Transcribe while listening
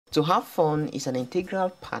To have fun is an integral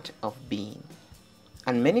part of being,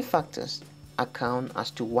 and many factors account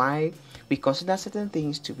as to why we consider certain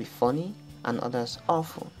things to be funny and others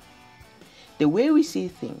awful. The way we see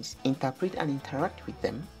things, interpret and interact with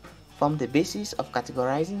them form the basis of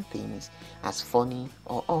categorizing things as funny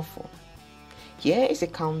or awful. Here is a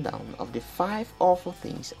countdown of the 5 awful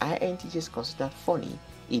things INTJs consider funny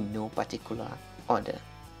in no particular order.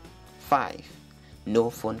 5. No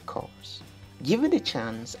phone calls. Given the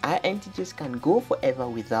chance, INTJs can go forever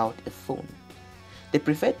without a phone. They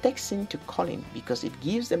prefer texting to calling because it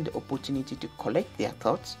gives them the opportunity to collect their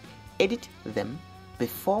thoughts, edit them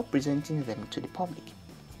before presenting them to the public.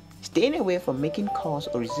 Staying away from making calls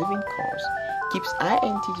or receiving calls keeps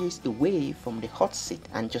INTJs away from the hot seat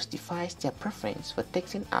and justifies their preference for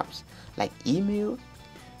texting apps like email,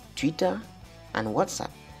 Twitter, and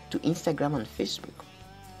WhatsApp to Instagram and Facebook.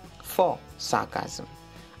 4. Sarcasm.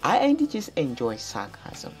 INTJs enjoy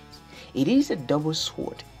sarcasm. It is a double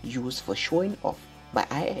sword used for showing off by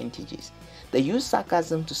INTJs. They use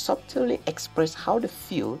sarcasm to subtly express how they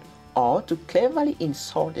feel or to cleverly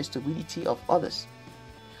insult the stability of others.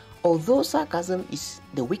 Although sarcasm is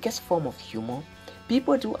the weakest form of humor,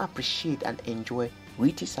 people do appreciate and enjoy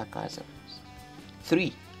witty sarcasms.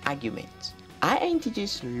 3. Arguments.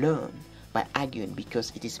 INTJs learn by arguing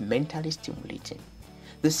because it is mentally stimulating.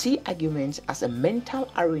 They see arguments as a mental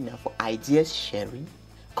arena for ideas sharing,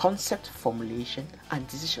 concept formulation, and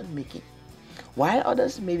decision making. While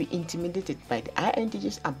others may be intimidated by the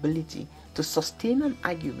INTJ's ability to sustain an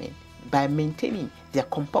argument by maintaining their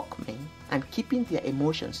comportment and keeping their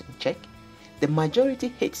emotions in check, the majority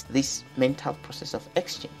hates this mental process of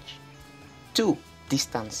exchange. 2.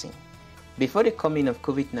 Distancing. Before the coming of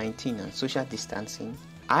COVID-19 and social distancing,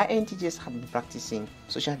 INTJs have been practicing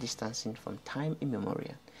social distancing from time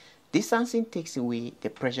immemorial. Distancing takes away the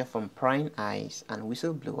pressure from prying eyes and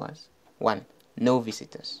whistleblowers. 1. No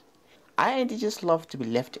visitors. INTJs love to be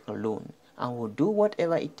left alone and will do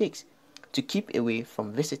whatever it takes to keep away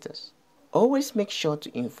from visitors. Always make sure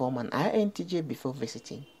to inform an INTJ before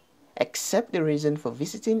visiting. Except the reason for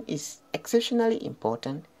visiting is exceptionally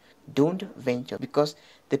important, don't venture because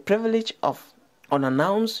the privilege of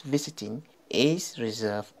unannounced visiting is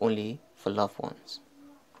reserved only for loved ones.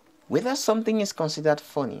 Whether something is considered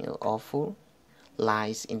funny or awful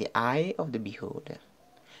lies in the eye of the beholder.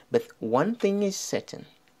 But one thing is certain,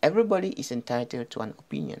 everybody is entitled to an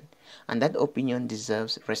opinion, and that opinion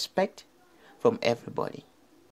deserves respect from everybody.